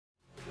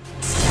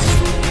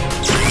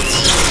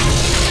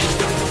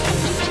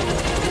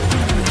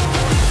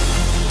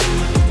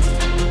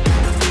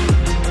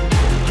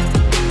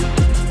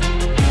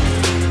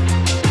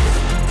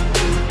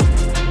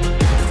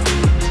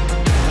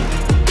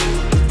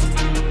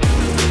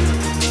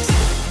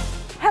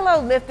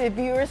Lifted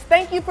viewers,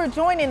 thank you for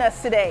joining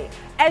us today.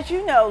 As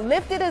you know,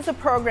 Lifted is a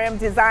program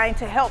designed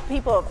to help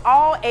people of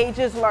all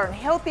ages learn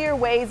healthier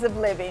ways of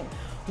living.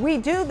 We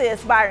do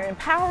this by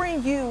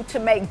empowering you to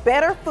make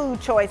better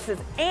food choices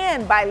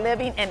and by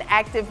living an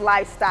active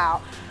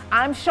lifestyle.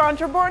 I'm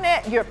Chandra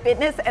Barnett, your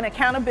fitness and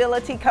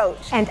accountability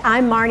coach. And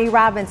I'm Marnie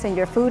Robinson,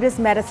 your food is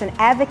medicine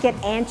advocate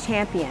and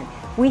champion.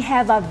 We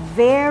have a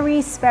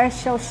very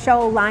special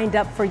show lined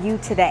up for you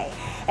today.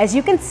 As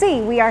you can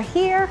see, we are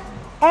here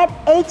at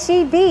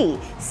HEB,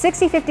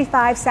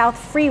 6055 South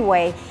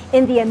Freeway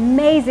in the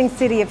amazing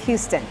city of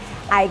Houston.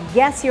 I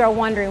guess you're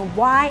wondering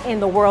why in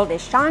the world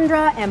is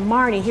Chandra and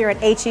Marnie here at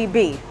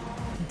HEB?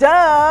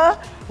 Duh!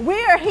 We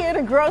are here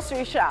to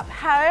grocery shop.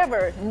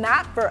 However,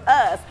 not for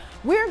us.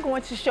 We're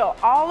going to show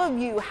all of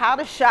you how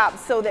to shop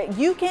so that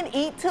you can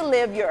eat to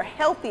live your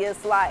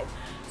healthiest life.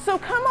 So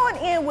come on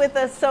in with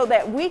us so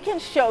that we can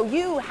show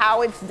you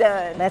how it's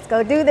done. Let's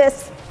go do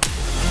this.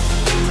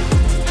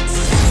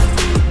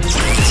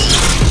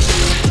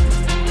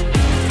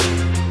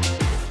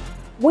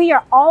 We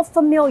are all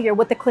familiar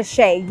with the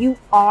cliche, you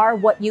are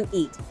what you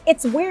eat.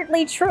 It's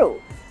weirdly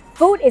true.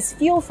 Food is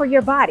fuel for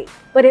your body,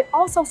 but it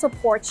also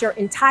supports your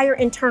entire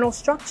internal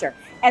structure,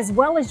 as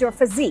well as your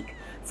physique.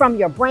 From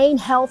your brain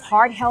health,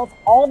 heart health,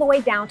 all the way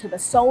down to the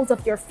soles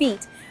of your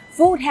feet,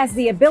 food has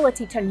the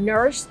ability to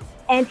nourish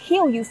and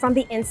heal you from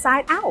the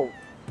inside out.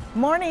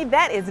 Marnie,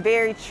 that is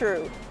very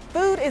true.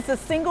 Food is the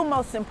single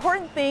most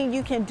important thing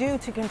you can do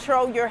to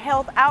control your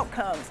health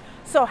outcomes.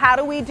 So how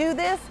do we do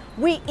this?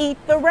 We eat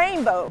the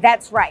rainbow.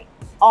 That's right.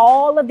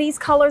 All of these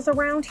colors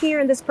around here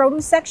in this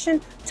produce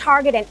section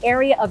target an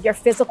area of your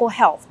physical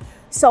health.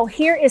 So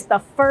here is the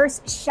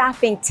first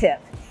shopping tip.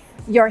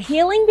 Your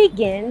healing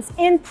begins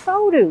in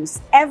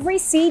produce. Every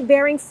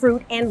seed-bearing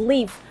fruit and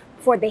leaf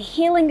for the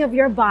healing of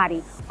your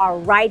body are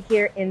right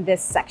here in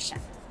this section.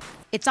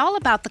 It's all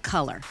about the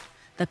color.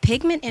 The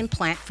pigment in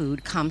plant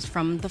food comes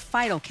from the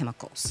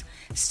phytochemicals.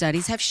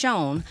 Studies have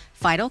shown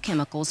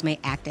phytochemicals may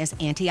act as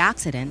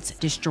antioxidants,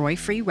 destroy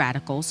free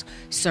radicals,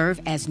 serve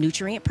as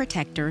nutrient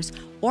protectors,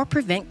 or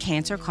prevent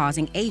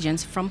cancer-causing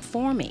agents from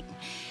forming.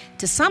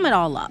 To sum it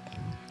all up,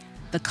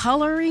 the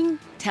coloring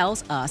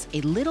tells us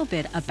a little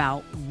bit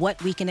about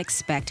what we can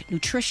expect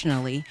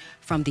nutritionally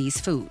from these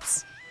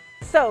foods.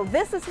 So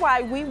this is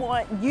why we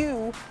want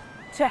you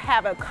to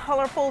have a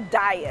colorful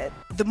diet.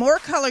 The more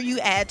color you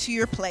add to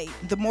your plate,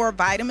 the more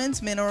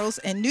vitamins, minerals,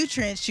 and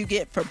nutrients you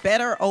get for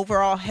better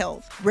overall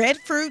health. Red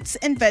fruits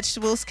and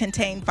vegetables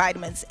contain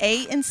vitamins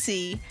A and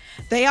C.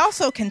 They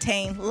also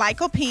contain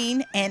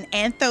lycopene and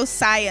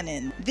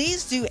anthocyanin.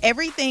 These do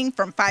everything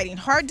from fighting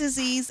heart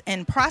disease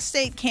and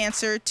prostate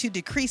cancer to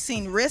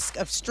decreasing risk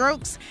of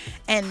strokes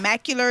and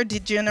macular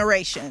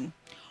degeneration.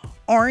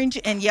 Orange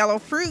and yellow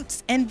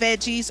fruits and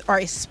veggies are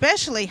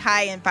especially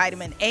high in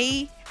vitamin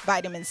A,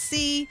 vitamin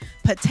C,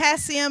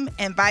 potassium,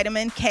 and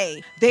vitamin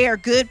K. They are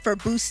good for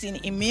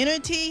boosting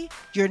immunity,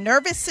 your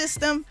nervous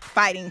system,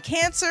 fighting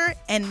cancer,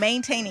 and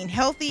maintaining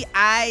healthy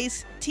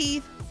eyes,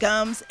 teeth,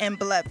 gums, and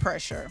blood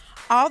pressure.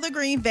 All the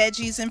green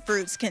veggies and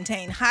fruits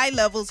contain high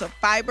levels of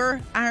fiber,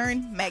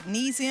 iron,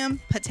 magnesium,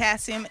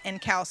 potassium,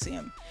 and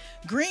calcium.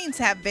 Greens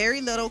have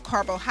very little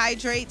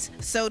carbohydrates,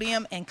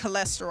 sodium, and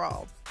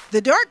cholesterol.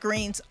 The dark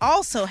greens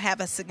also have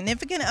a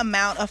significant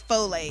amount of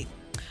folate,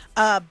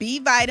 a B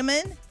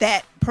vitamin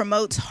that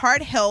promotes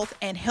heart health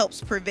and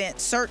helps prevent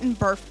certain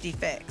birth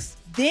defects.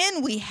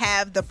 Then we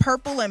have the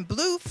purple and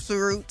blue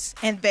fruits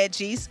and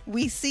veggies.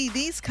 We see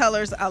these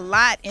colors a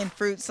lot in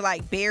fruits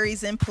like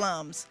berries and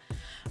plums,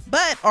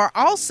 but are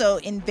also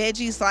in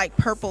veggies like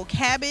purple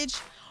cabbage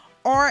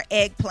or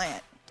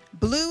eggplant.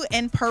 Blue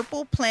and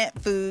purple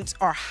plant foods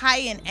are high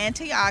in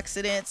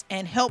antioxidants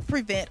and help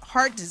prevent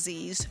heart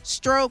disease,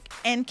 stroke,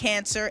 and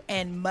cancer,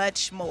 and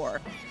much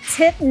more.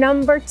 Tip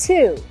number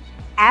 2.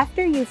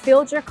 After you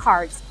filled your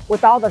carts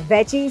with all the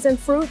veggies and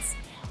fruits,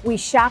 we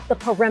shop the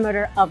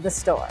perimeter of the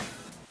store.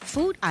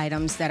 Food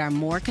items that are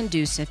more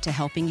conducive to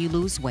helping you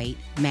lose weight,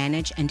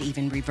 manage, and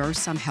even reverse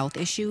some health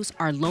issues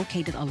are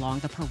located along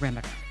the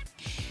perimeter.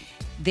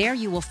 There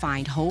you will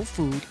find whole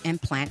food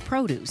and plant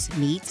produce,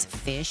 meats,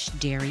 fish,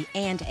 dairy,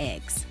 and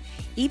eggs.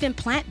 Even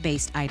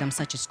plant-based items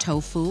such as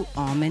tofu,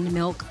 almond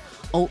milk,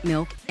 oat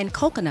milk, and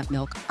coconut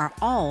milk are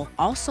all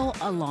also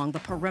along the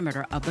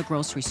perimeter of the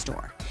grocery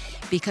store.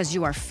 Because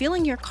you are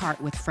filling your cart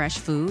with fresh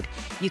food,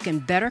 you can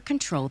better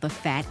control the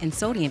fat and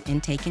sodium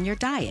intake in your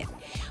diet.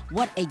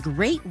 What a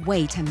great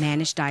way to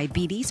manage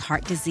diabetes,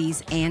 heart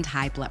disease, and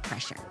high blood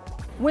pressure.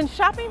 When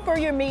shopping for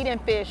your meat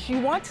and fish, you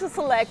want to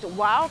select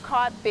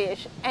wild-caught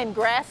fish and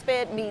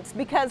grass-fed meats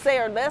because they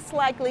are less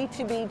likely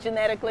to be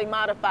genetically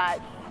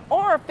modified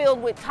or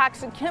filled with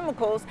toxic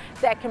chemicals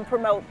that can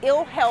promote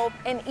ill health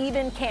and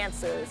even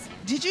cancers.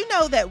 Did you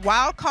know that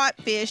wild-caught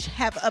fish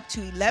have up to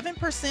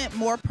 11%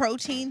 more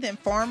protein than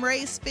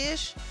farm-raised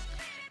fish?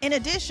 In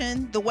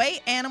addition, the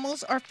way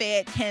animals are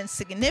fed can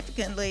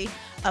significantly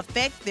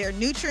affect their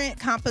nutrient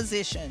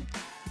composition.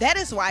 That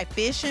is why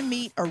fish and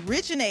meat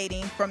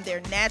originating from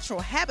their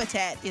natural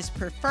habitat is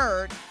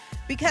preferred,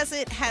 because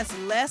it has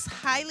less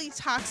highly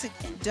toxic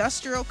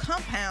industrial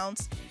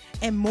compounds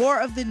and more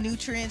of the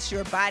nutrients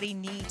your body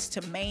needs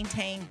to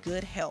maintain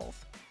good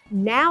health.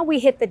 Now we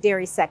hit the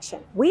dairy section.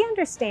 We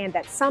understand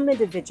that some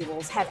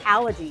individuals have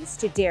allergies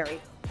to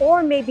dairy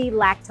or may be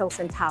lactose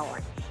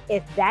intolerant.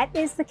 If that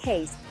is the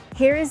case,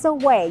 here is a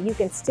way you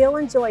can still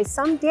enjoy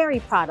some dairy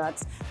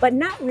products, but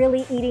not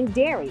really eating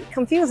dairy.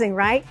 Confusing,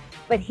 right?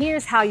 But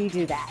here's how you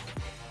do that.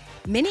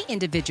 Many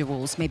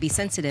individuals may be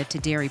sensitive to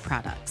dairy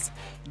products.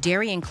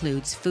 Dairy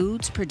includes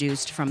foods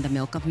produced from the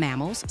milk of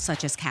mammals,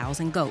 such as cows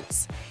and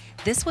goats.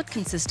 This would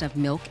consist of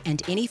milk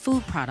and any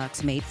food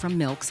products made from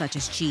milk, such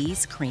as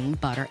cheese, cream,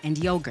 butter, and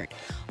yogurt.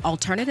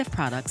 Alternative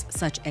products,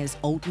 such as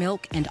oat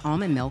milk and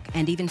almond milk,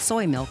 and even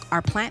soy milk,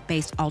 are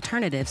plant-based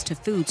alternatives to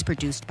foods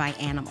produced by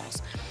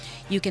animals.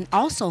 You can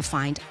also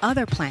find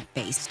other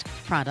plant-based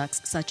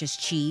products, such as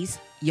cheese,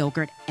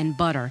 yogurt, and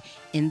butter,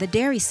 in the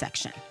dairy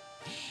section.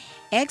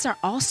 Eggs are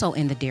also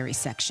in the dairy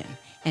section.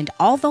 And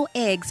although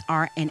eggs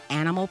are an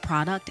animal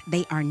product,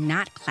 they are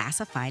not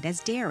classified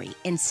as dairy.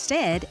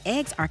 Instead,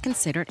 eggs are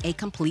considered a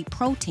complete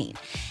protein.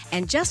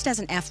 And just as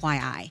an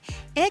FYI,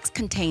 eggs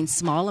contain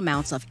small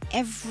amounts of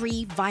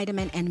every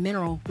vitamin and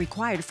mineral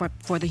required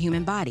for the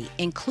human body,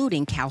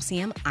 including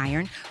calcium,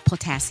 iron,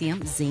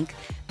 potassium, zinc,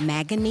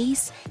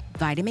 manganese,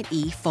 vitamin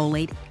E,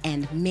 folate,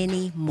 and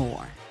many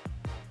more.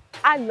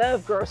 I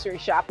love grocery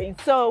shopping,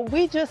 so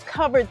we just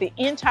covered the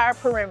entire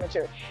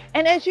perimeter.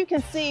 And as you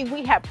can see,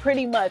 we have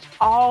pretty much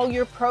all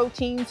your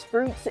proteins,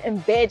 fruits, and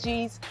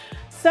veggies,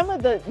 some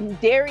of the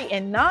dairy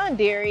and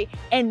non-dairy,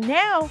 and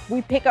now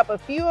we pick up a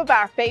few of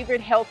our favorite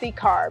healthy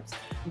carbs,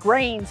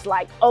 grains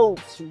like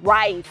oats,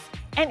 rice,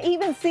 and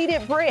even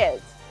seeded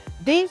breads.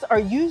 These are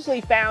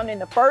usually found in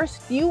the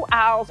first few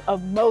aisles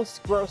of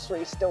most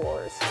grocery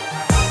stores.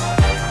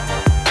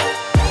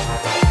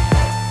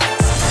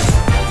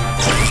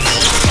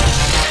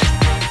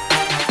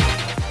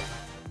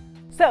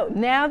 So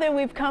now that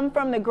we've come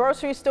from the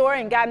grocery store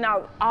and gotten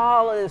out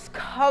all of this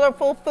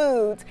colorful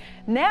foods,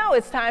 now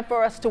it's time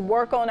for us to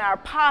work on our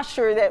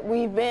posture that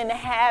we've been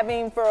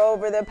having for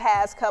over the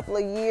past couple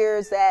of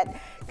years, that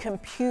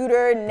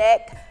computer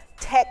neck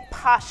tech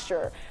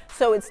posture.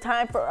 So it's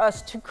time for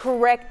us to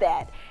correct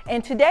that.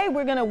 And today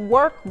we're gonna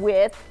work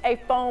with a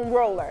foam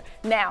roller.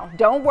 Now,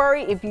 don't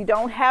worry if you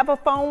don't have a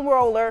foam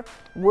roller,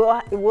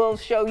 we'll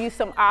show you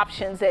some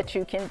options that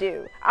you can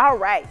do. All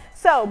right,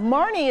 so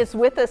Marnie is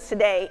with us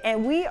today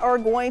and we are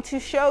going to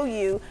show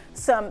you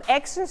some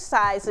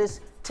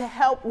exercises to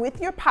help with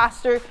your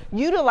posture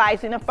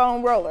utilizing a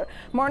foam roller.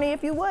 Marnie,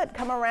 if you would,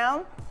 come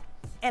around.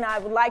 And I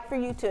would like for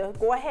you to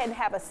go ahead and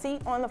have a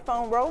seat on the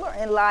foam roller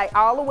and lie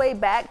all the way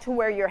back to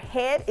where your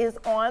head is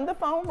on the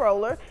foam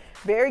roller.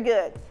 Very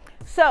good.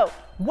 So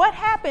what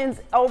happens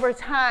over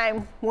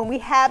time when we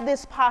have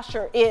this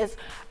posture is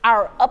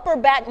our upper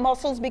back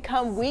muscles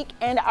become weak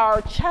and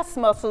our chest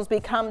muscles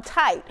become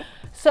tight.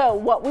 So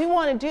what we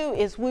want to do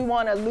is we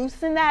want to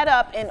loosen that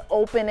up and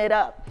open it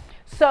up.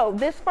 So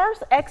this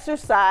first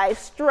exercise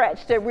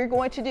stretch that we're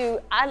going to do,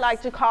 I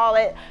like to call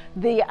it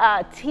the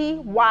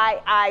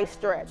TYI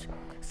stretch.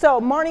 So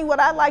Marnie, what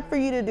I'd like for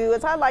you to do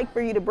is I'd like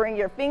for you to bring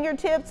your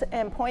fingertips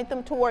and point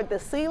them toward the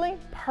ceiling.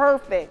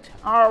 Perfect.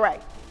 All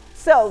right.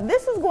 So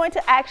this is going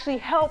to actually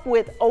help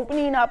with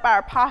opening up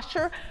our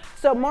posture.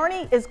 So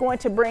Marnie is going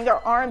to bring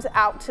her arms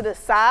out to the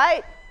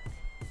side.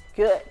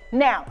 Good.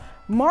 Now,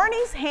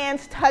 Marnie's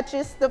hands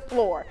touches the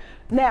floor.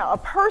 Now, a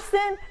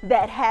person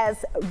that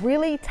has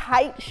really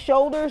tight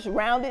shoulders,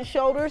 rounded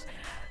shoulders,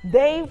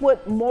 they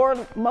would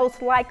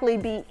most likely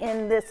be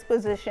in this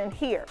position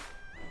here.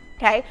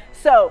 Okay,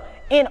 so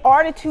in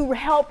order to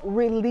help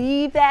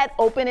relieve that,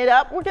 open it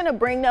up, we're gonna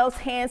bring those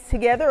hands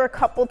together a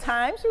couple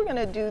times. We're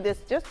gonna do this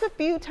just a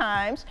few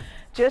times,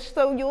 just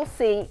so you'll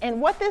see. And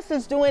what this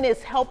is doing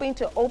is helping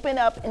to open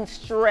up and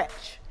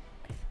stretch.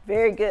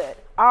 Very good.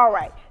 All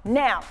right,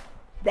 now,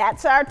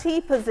 that's our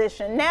T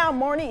position. Now,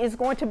 Marnie is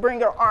going to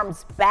bring her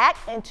arms back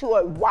into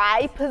a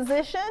Y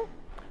position,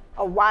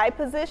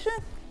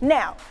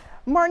 Now,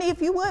 Marnie,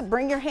 if you would,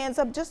 bring your hands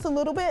up just a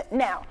little bit.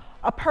 Now,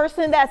 a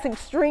person that's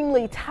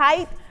extremely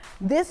tight,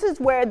 this is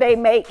where they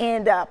may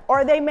end up,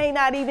 or they may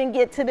not even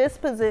get to this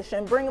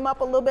position. Bring them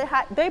up a little bit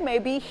high. They may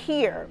be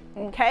here,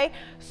 okay?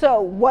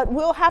 So what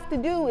we'll have to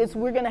do is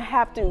we're gonna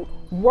have to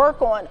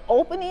work on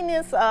opening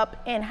this up,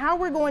 and how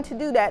we're going to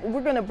do that,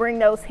 we're gonna bring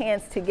those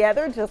hands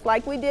together just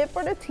like we did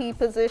for the T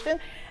position,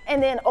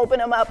 and then open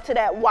them up to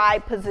that Y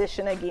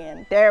position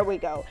again. There we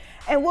go.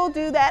 And we'll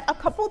do that a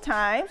couple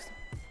times.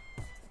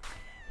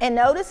 And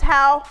notice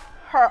how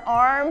her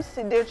arms,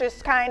 they're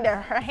just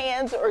her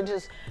hands are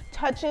just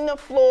touching the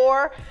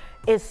floor,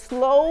 is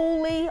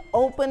slowly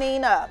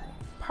opening up.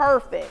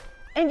 Perfect.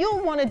 And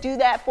you'll want to do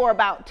that for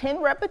about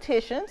 10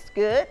 repetitions.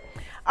 Good.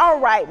 All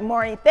right,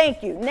 Marnie,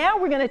 thank you. Now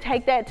we're going to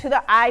take that to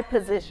the I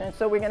position.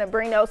 So we're going to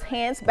bring those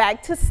hands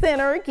back to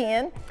center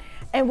again,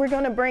 and we're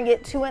going to bring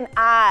it to an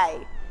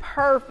I.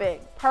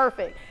 Perfect,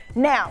 perfect.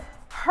 Now,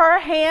 her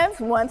hands,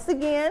 once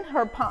again,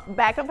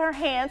 back of her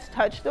hands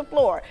touch the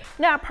floor.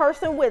 Now, a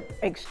person with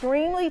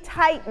extreme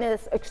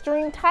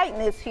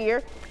tightness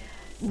here,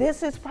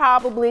 this is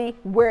probably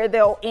where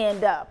they'll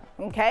end up,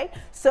 okay?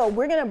 So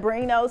we're gonna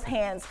bring those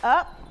hands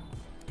up,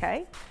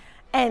 okay?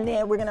 And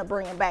then we're gonna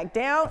bring them back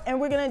down,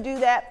 and we're gonna do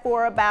that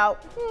for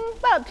about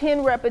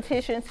 10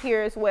 repetitions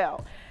here as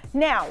well.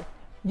 Now,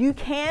 you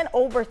can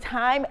over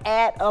time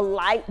add a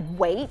light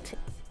weight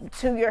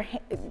to your,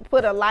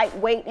 put a light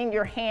weight in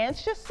your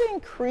hands just to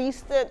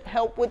increase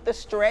help with the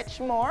stretch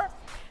more.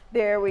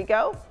 There we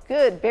go,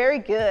 good, very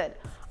good.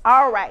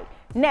 All right,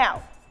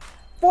 now,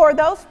 for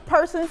those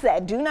persons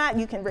that do not,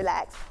 you can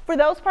relax. For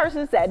those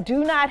persons that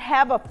do not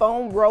have a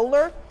foam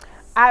roller,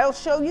 I'll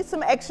show you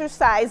some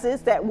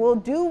exercises that we'll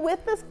do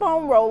with this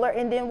foam roller,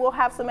 and then we'll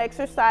have some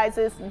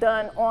exercises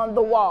done on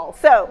the wall.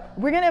 So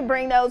we're gonna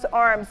bring those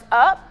arms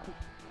up,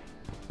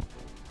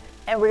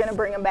 and we're gonna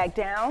bring them back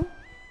down,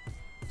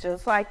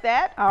 just like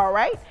that, all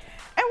right?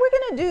 And we're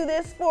gonna do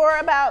this for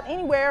about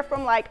anywhere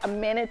from like a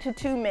minute to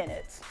 2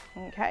 minutes,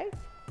 okay?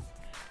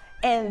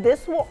 And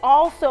this will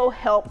also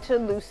help to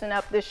loosen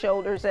up the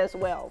shoulders as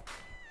well.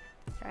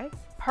 Okay,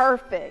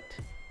 perfect,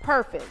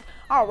 perfect.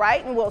 All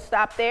right, and we'll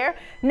stop there.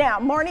 Now,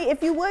 Marnie,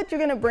 if you would, you're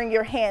gonna bring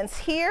your hands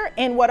here,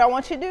 and what I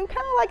want you to do, kind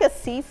of like a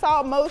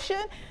seesaw motion,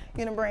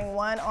 you're gonna bring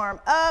one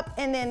arm up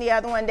and then the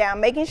other one down,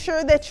 making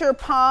sure that your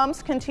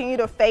palms continue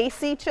to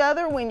face each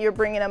other when you're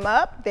bringing them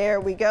up.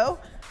 There we go.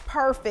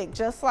 Perfect,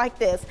 just like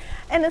this.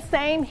 And the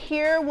same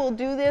here, we'll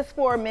do this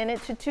for a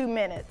minute to 2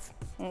 minutes,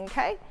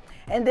 okay?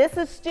 And this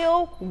is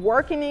still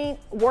working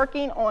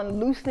on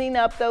loosening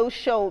up those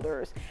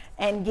shoulders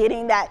and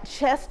getting that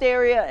chest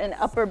area and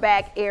upper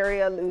back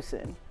area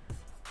loosened.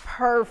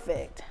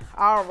 Perfect.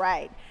 All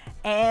right.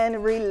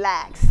 And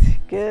relax.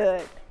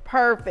 Good.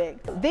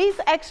 Perfect. These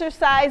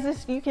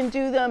exercises, you can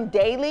do them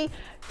daily,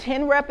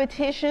 10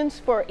 repetitions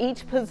for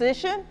each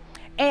position.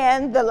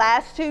 And the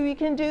last two, you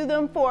can do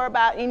them for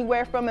about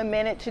anywhere from a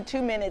minute to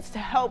 2 minutes to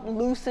help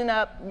loosen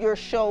up your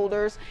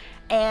shoulders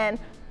and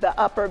the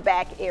upper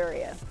back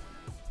area.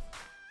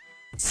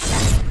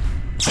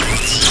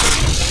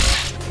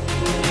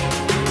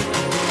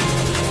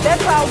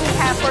 That's all we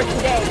have for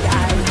today,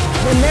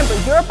 guys. Remember,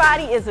 your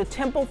body is a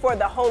temple for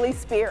the Holy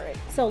Spirit.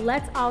 So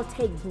let's all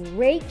take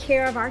great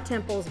care of our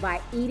temples by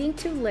eating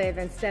to live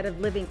instead of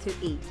living to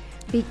eat.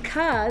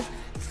 Because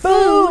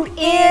food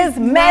is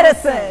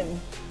medicine.